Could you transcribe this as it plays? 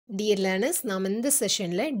Dear learners, நாம் இந்த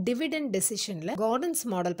செஷன்ல dividend decisionல Gordon's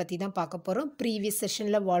model பத்தி தான் பார்க்க போறோம். previous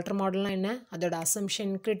sessionல Walter modelனா என்ன, அதோட assumption,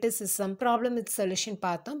 criticism, problem with solution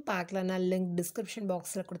பார்த்தோம். பார்க்கலனா link description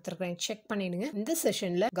boxல கொடுத்திருக்கேன், செக் பண்ணிடுங்க. இந்த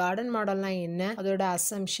செஷன்ல Gordon modelனா என்ன, அதோட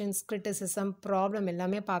assumptions, criticism, problem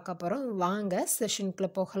எல்லாமே பார்க்க போறோம். வாங்க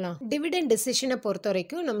செஷனுக்குள்ள போகலாம். dividend decisionனை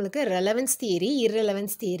பொறுத்தவரைக்கும் நம்மளுக்கு relevance theory,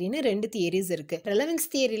 irrelevance theoryன்னு ரெண்டு தியரிஸ் இருக்கு. relevance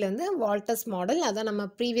theoryல வந்து Walter's model, அத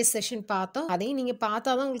நம்ம previous session பார்த்தோம். அதையும் நீங்க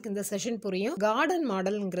பார்த்தாதான் இந்த செஷன் புரியும். கார்டன்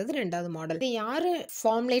மாடல்ங்கிறது ரெண்டாவது மாடல். இது யாரு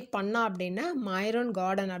ஃபார்முலேட் பண்ணா அப்படின்னா மைரோன்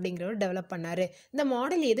கார்டன் அப்படிங்கிறவர் டெவலப் பண்ணாரு. இந்த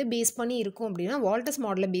மாடல் எதை பேஸ் பண்ணி இருக்கும் அப்படின்னா வால்டர்ஸ்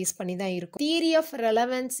மாடலை பேஸ் பண்ணி தான் இருக்கும். தியரி ஆஃப்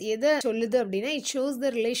ரெலவன்ஸ் எதை சொல்லுது அப்படின்னா it shows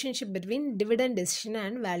the relationship between dividend decision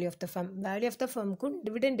and value of the firm. Value of the ஃபர்முக்கும்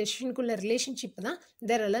dividend டெசிஷனுக்குள்ள relationship தான்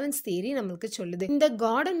இந்த ரெலவன்ஸ் தியரி நம்மளுக்கு சொல்லுது. இந்த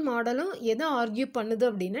கார்டன் மாடலும் எதை ஆர்கியூ பண்ணுது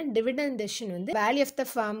அப்படின்னா டிவிடெண்ட் டெசிஷன் வந்து வேல்யூ ஆஃப் த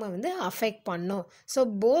ஃபர்மை வந்து அஃபெக்ட் பண்ணும். So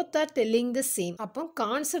both are telling the same. அப்போ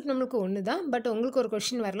கான்செப்ட் நம்மளுக்கு ஒண்ணுதான், பட் உங்களுக்கு ஒரு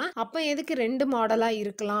क्वेश्चन வரலாம், அப்ப எதுக்கு ரெண்டு மாடலா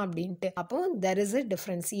இருக்கலாம் அப்படின்ட்டு. அப்போ there is a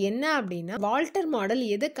difference. என்ன அப்படின்னா வால்டர் மாடல்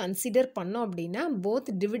எதை கன்சிடர் பண்ணோம் அப்படின்னா both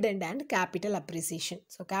dividend and capital appreciation.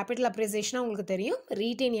 So capital appreciation உங்களுக்கு தெரியும்,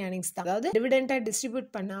 ரீட்டைன் ஏர்னிங்ஸ் தான். அதாவது டிவிடெண்டா டிஸ்ட்ரிபியூட்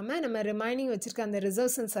பண்ணாம நம்ம ரிமைனிங் வச்சிருக்க அந்த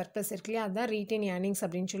ரிசர்வ்ஸ் அண்ட் சர்ப்ளஸ் இருக்கு இல்லையா, அதான் ரீட்டைன் ஏர்னிங்ஸ்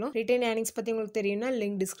அப்படின்னு சொல்லுவோம். ரீட்டைன் ஏர்னிங்ஸ் பத்தி உங்களுக்கு தெரியும்னா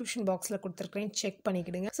லிங்க் டிஸ்கிரிப்ஷன் பாக்ஸ்ல கொடுத்துருக்கேன், செக்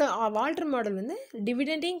பண்ணிக்கிடுங்க. ஸோ வால்டர் மாடல் வந்து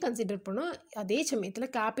டிவிடெண்டையும் கன்சிடர் பண்ணும், அதே சமயத்துல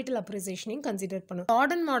கேபிட்டல் அப்ரிசியேஷனையும் கன்சிடர் பண்ணும்.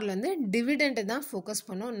 கார்டன் மாடல் வந்து டிவிடெண்ட் தான் ஃபோக்கஸ்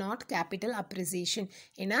பண்ணும், நாட் கேபிட்டல் அப்ரிசியேஷன்.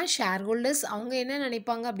 ஏன்னா ஷேர் ஹோல்டர்ஸ் அவங்க என்ன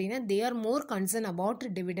நினைப்பாங்க அப்படின்னா they are more concern about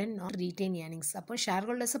dividend not retain earnings. அப்போ ஷேர்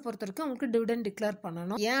ஹோல்டர்ஸை பொறுத்த வரைக்கும் அவங்களுக்கு டிவிடெண்ட் டிக்ளேர்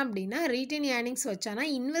பண்ணணும். ஏன் அப்படின்னா ரீட்டைன் ஏர்னிங்ஸ் வச்சானா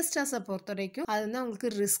இன்வெஸ்டர்ஸை பொறுத்த வரைக்கும் அது வந்து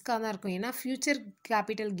அவங்களுக்கு ரிஸ்காக தான் இருக்கும். ஏன்னா ஃபியூச்சர்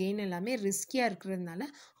கேபிட்டல் கெயின் எல்லாமே ரிஸ்கியா இருக்கிறதுனால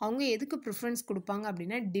அவங்க எதுக்கு ப்ரிஃபரன்ஸ் கொடுப்பாங்க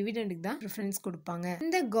அப்படின்னா டிவிடெண்டுக்கு தான் ப்ரிஃபரன்ஸ் கொடுப்பாங்க.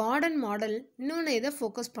 இந்த கார்டன் மாடல் இன்னொன்று எதை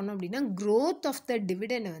ஃபோக்கஸ் பண்ணும் அப்படின்னா growth ஆஃப் த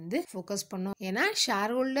டிவிடெண்ட் வந்து ஃபோக்கஸ் பண்ணும். ஏன்னா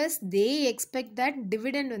share holders they expect that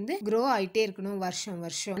dividend வந்து grow ஆயிட்டே இருக்கணும் வருஷம்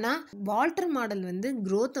வருஷம். ஆனா வால்டர் மாடல் வந்து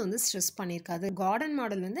growth வந்து ஸ்ட்ரெஸ் பண்ணிருக்காது. கார்டன்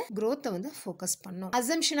மாடல் வந்து growth வந்து ஃபோக்கஸ் பண்ணும்.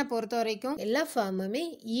 அசம்ப்ஷனை பொறுத்த வரைக்கும் எல்லா ஃபார்முமே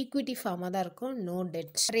ஈக்விட்டி ஃபார்மா தான் இருக்கும், no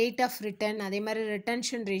dead. Rate of return, அதே மாதிரி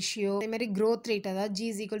ரிட்டன்ஷன் ரேஷியோ, அதே மாதிரி growth rate, அதாவது G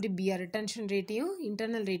is equal to BR, retention ரேட்டையும்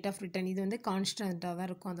internal rate of return இது வந்து கான்ஸ்டன்டா தான்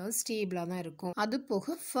இருக்கும், அதாவது ஸ்டேபிளா தான் இருக்கும். அது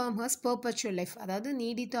போக firm has perpetual life, அதாவது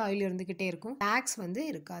நீடித்த ஆயுள் இருந்துகிட்டே இருக்கும். டாக்ஸ் வந்து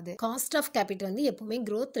இருக்காது. காஸ்ட் ஆஃப் கேபிட்டல் வந்து எப்பவுமே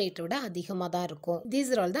growth rate விட அதிகமா தான் இருக்கும். These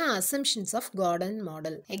are all the assumptions of Gordon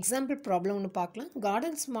model. Example problem ஒன்று பார்க்கலாம்.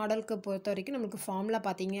 கார்டன்ஸ் மாடலுக்கு பொறுத்த வரைக்கும் நமக்கு ஃபார்முலா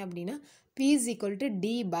பார்த்தீங்க அப்படின்னா P is equal to D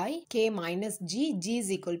by K minus G, G is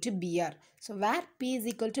equal to BR. So where P is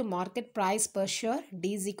equal to market price per share,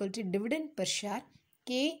 D is equal to dividend per share,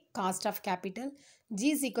 K cost of capital,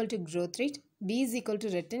 G is equal to growth rate, B is equal to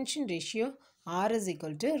retention ratio, R is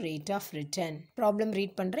equal to rate of return. Problem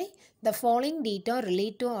read பண்றேன். The following data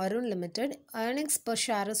relate to Arun Limited. Earnings per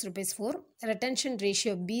share is ₹4. Retention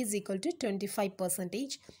ratio B is equal to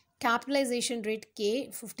 25%. Capitalization rate K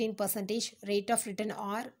 15%. Rate of return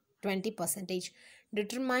R 20%.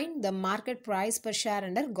 Determine the market price per share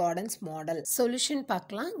under Gordon's model. Solution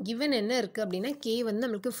பார்க்கலாம். Given என்ன இருக்கு அப்படின்னா K வந்து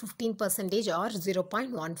நம்மளுக்கு 15% or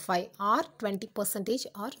 0.15, R 20%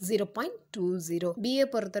 or 0.20, B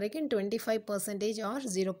பொறுத்த வரைக்கும் 25% or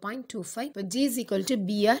 0.25. G is equal to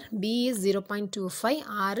BR, B is 0.25,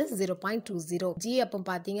 R is 0.20, G அப்போ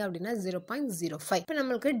பார்த்தீங்க அப்படின்னா 0.05. இப்போ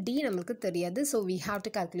நம்மளுக்கு D நம்மளுக்கு தெரியாது, so we have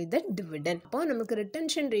to calculate the dividend. அப்போ நமக்கு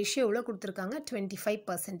retention ratio எவ்வளோ கொடுத்துருக்காங்க,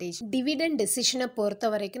 25%. Dividend decision பொறுத்த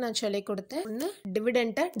வரைக்கும் நான் சொல்லி கொடுத்தேன், ஒன்று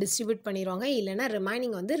டிவிடெண்டா டிஸ்ட்ரிபியூட் பண்ணிடுவாங்க, இல்லைன்னா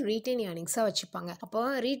ரிமைனிங் வந்து ரீட்டைன் ஏர்னிங்ஸா வச்சுப்பாங்க. அப்போ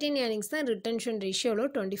ரீட்டைன் ஏர்னிங்ஸ் தான் ரிட்டன்ஷன் ரேஷியோல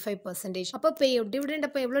 25%. அப்போ பே அவுட் டிவிடெண்ட்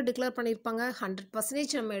அப்போ எவ்வளோ டிக்ளேர் பண்ணியிருப்பாங்க,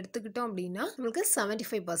 100% நம்ம எடுத்துக்கிட்டோம் அப்படின்னா நம்மளுக்கு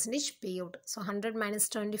 75% பே அவுட். ஸோ 100 minus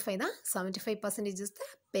 25 தான் 75% is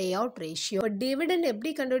the pay out ratio. Dividend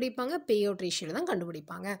எப்படி கண்டுபிடிப்பாங்க, பே அவுட் ரேஷியோல தான்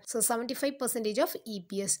கண்டுபிடிப்பாங்க. So 75% of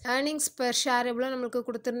EPS. Earnings per share எவ்வளோ நம்மளுக்கு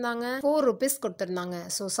கொடுத்துருந்தாங்க, ₹4 கொடுத்துருந்தாங்க.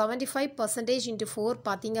 ஸோ 75% into 4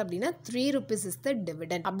 பார்த்தீங்க அப்படின்னா ₹3 இஸ் த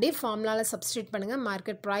டிவிடெண்ட். அப்படியே ஃபார்முலால சப்ஸ்டிட்யூட் பண்ணுங்க,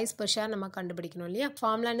 மார்க்கெட் பிரைஸ் பெர் ஷேர் நம்ம கண்டுபிடிக்கணும் இல்லையா.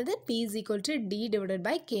 ஃபார்முலானது P is equal to D divided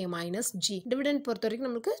by K minus G. Dividend பொறுத்த வரைக்கும்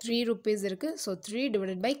நமக்கு ₹3 இருக்கு. ஸோ 3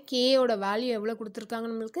 divided by K ஓட வேல்யூ எவ்வளோ கொடுத்துருக்காங்க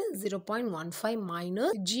நம்மளுக்கு 0.15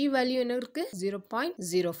 மைனஸ் G வேல்யூ என்ன இருக்கு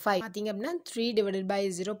 0.05 பார்த்தீங்க அப்படின்னா 3 divided by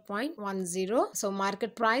 0.10. So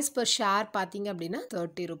market price per share பார்த்தீங்க அப்படின்னா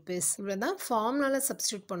 ₹30. இவ்வளோதான் ஃபார்முலால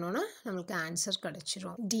சப்ஸ்டிட்யூட் பண்ணோம்னா நம்மளுக்கு ஆன்சர்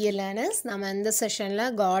கிடைச்சிரும். டியர் லேர்னர்ஸ், நம்ம இந்த செஷன்ல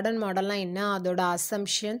கார்டன் மாடல்லாம் என்ன, அதோட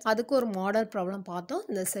அசம்ப்ஷன்ஸ், அதுக்கு ஒரு மாடல் ப்ராப்ளம் பார்த்தோம்.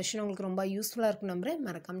 இந்த செஷன் உங்களுக்கு ரொம்ப யூஸ்ஃபுல்லா இருக்கும் நம்புறேன்.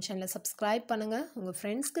 மறக்காம சேனலை சப்ஸ்கிரைப் பண்ணுங்க, உங்க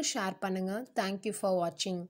ஃப்ரெண்ட்ஸ்க்கு ஷேர் பண்ணுங்க. தேங்க்யூ ஃபார் வாட்சிங்.